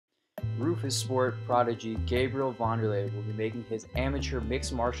Roufusport Prodigy Gabriel Wanderley will be making his amateur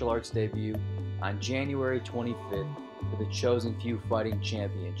mixed martial arts debut on January 25th for the Chosen Few Fighting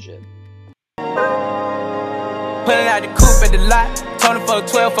Championship. Pulling out the coupe at the lot, told him fuck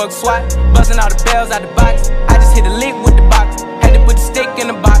 12, fuck SWAT, busting all the bells out the box. I just hit a lick with the box, had to put the stick in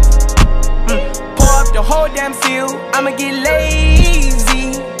the box. Pour up the whole damn seal, I'ma get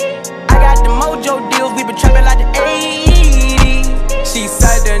lazy. I got the mojo deals, we been trapping like the 80s. She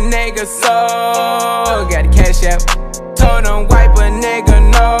said the nigga so, got the cash out. Told him wipe a nigga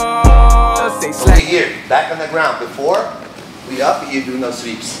no, say slack. Over here, back on the ground. Before, we up, you do no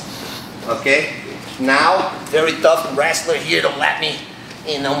sweeps. Okay? Now, very tough wrestler here, don't let me,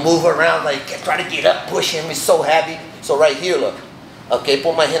 move around, like, try to get up, push him, he's so heavy. So right here, look. Okay,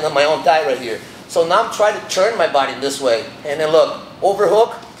 put my hand on my own thigh right here. So now I'm trying to turn my body this way. And then look,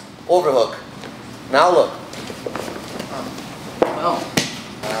 overhook, overhook. Now look. Oh.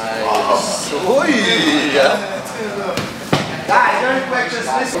 Nice. Oh. Yeah. Guys, very quick, just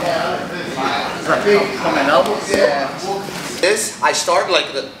listen. From my elbows? Yeah. This, I start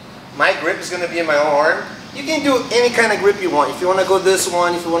like my grip is going to be in my own arm. You can do any kind of grip you want. If you want to go this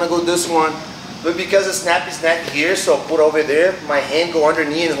one, if you want to go this one. But because the snap is not here, so I'll put over there, my hand go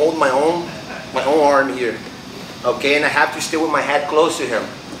underneath and hold my own arm here. Okay, and I have to stay with my head close to him.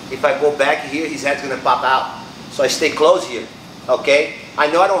 If I go back here, his head's going to pop out. So I stay close here. Okay? I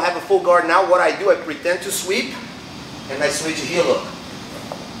know I don't have a full guard now. What I do, I pretend to sweep, and I switch here, look.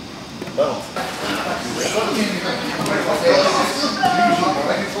 Boom.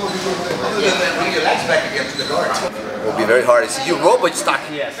 Bring your legs back again to the guard. It will be very hard. See, you roll, but you stuck.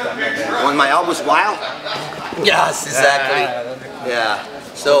 When my elbow's wild. Yes, exactly. Yeah.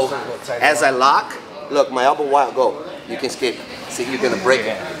 So, as I lock, look, my elbow wild, go. You can escape. See, you're going to break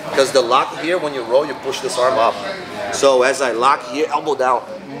it. Because the lock here, when you roll, you push this arm up. So, as I lock here, elbow down.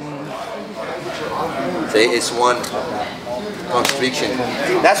 See, it's one constriction.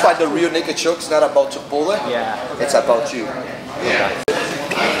 That's why the real naked choke is not about to pull it. Yeah. It's about you. Yeah.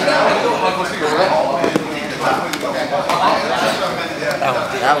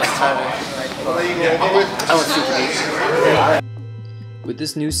 That was tough. That was super easy. With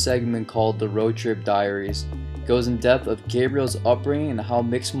this new segment called The Road Trip Diaries, it goes in depth of Gabriel's upbringing and how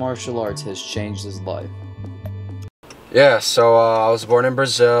mixed martial arts has changed his life. Yeah, so I was born in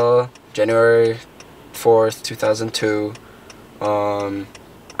Brazil, January 4th, 2002.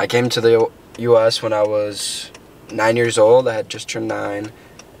 I came to the U.S. when I was 9 years old. I had just turned 9,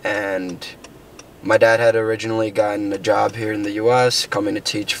 and my dad had originally gotten a job here in the U.S. coming to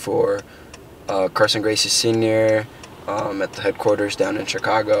teach for Carson Gracie Sr. At the headquarters down in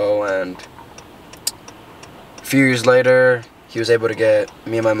Chicago, and a few years later he was able to get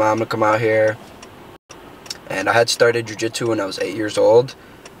me and my mom to come out here, and I had started jiu-jitsu when I was 8 years old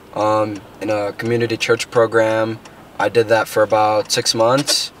in a community church program. I did that for about 6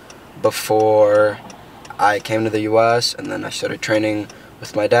 months before I came to the U.S., and then I started training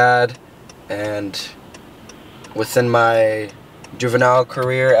with my dad. And within my juvenile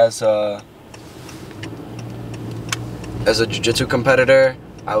career as a jiu-jitsu competitor,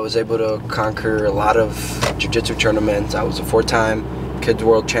 I was able to conquer a lot of jiu-jitsu tournaments. I was a 4-time kids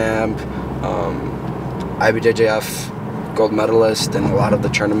world champ, IBJJF gold medalist in a lot of the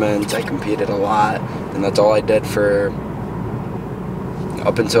tournaments. I competed a lot, and that's all I did for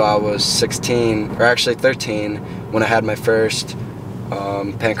up until I was 16, or actually 13, when I had my first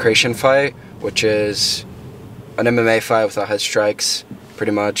pancration fight, which is an MMA fight without head strikes,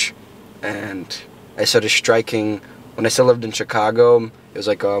 pretty much. And I started striking when I still lived in Chicago. It was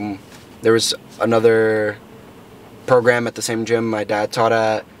like there was another program at the same gym my dad taught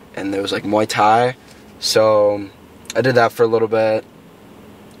at, and there was like Muay Thai. So I did that for a little bit.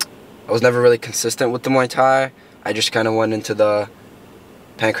 I was never really consistent with the Muay Thai. I just kind of went into the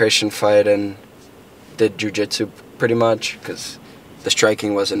pancration fight and did jiu-jitsu pretty much, because the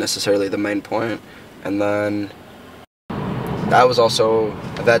striking wasn't necessarily the main point. And then that was also,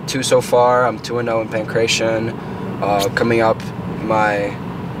 I've had 2 so far. I'm 2-0 in pancration. Coming up my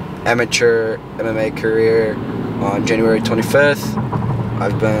amateur MMA career on January 25th.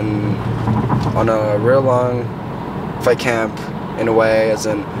 I've been on a real long fight camp in a way, as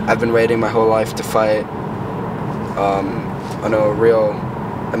in I've been waiting my whole life to fight on a real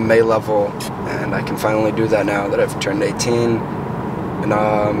MMA level, and I can finally do that now that I've turned 18. And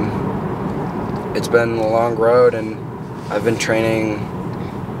it's been a long road, and I've been training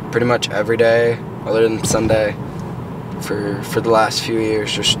pretty much every day other than Sunday for the last few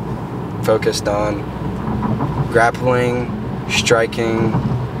years, just focused on grappling, striking,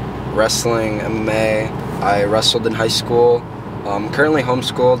 wrestling, MMA. I wrestled in high school Currently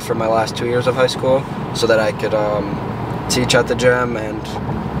homeschooled for my last 2 years of high school so that I could teach at the gym, and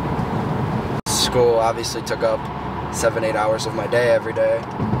school obviously took up 7-8 hours of my day every day,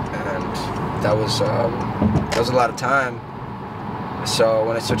 and that was a lot of time. So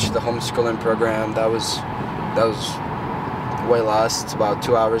when I switched to the homeschooling program, that was way less. It's about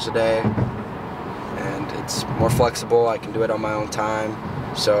 2 hours a day, and it's more flexible. I can do it on my own time,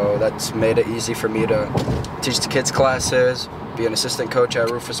 so that's made it easy for me to teach the kids classes, be an assistant coach at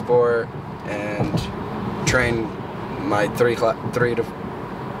Roufusport, and train my 2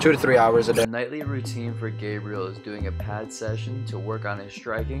 to 3 hours a day. The nightly routine for Gabriel is doing a pad session to work on his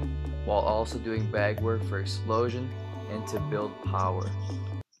striking, while also doing bag work for explosion and to build power.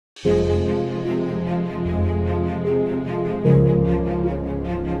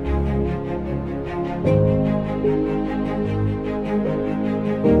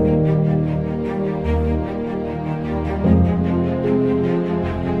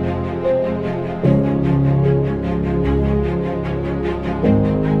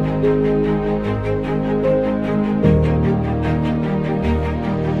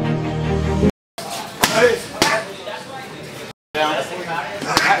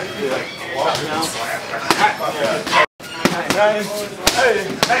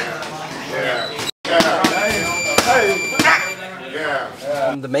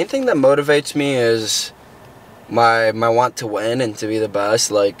 The main thing that motivates me is my want to win and to be the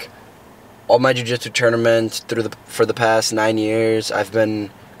best. Like, all my jiu-jitsu tournaments for the past 9 years, I've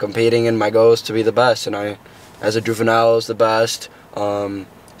been competing, and my goal is to be the best. And I, as a juvenile, was the best.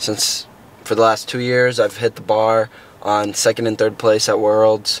 Since for the last 2 years, I've hit the bar on 2nd and 3rd place at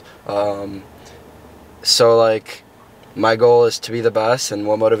Worlds. So like, my goal is to be the best, and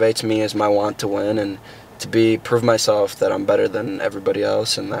what motivates me is my want to win and to prove myself that I'm better than everybody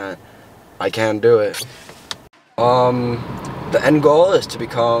else and that I can do it. The end goal is to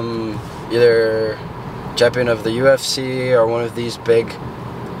become either champion of the UFC or one of these big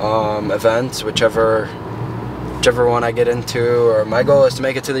events, whichever one I get into. Or my goal is to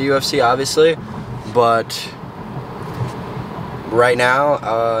make it to the UFC, obviously, but right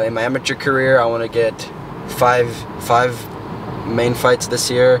now in my amateur career, I want to get five main fights this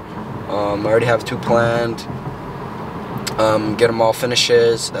year. I already have 2 planned. Get them all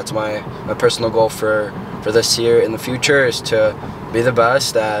finishes. That's my personal goal for this year. In the future is to be the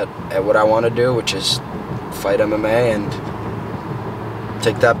best at what I want to do, which is fight MMA and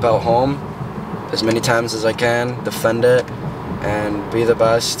take that belt home as many times as I can, defend it, and be the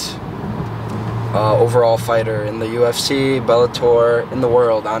best overall fighter in the UFC, Bellator, in the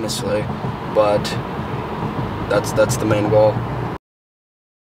world, honestly. But that's the main goal.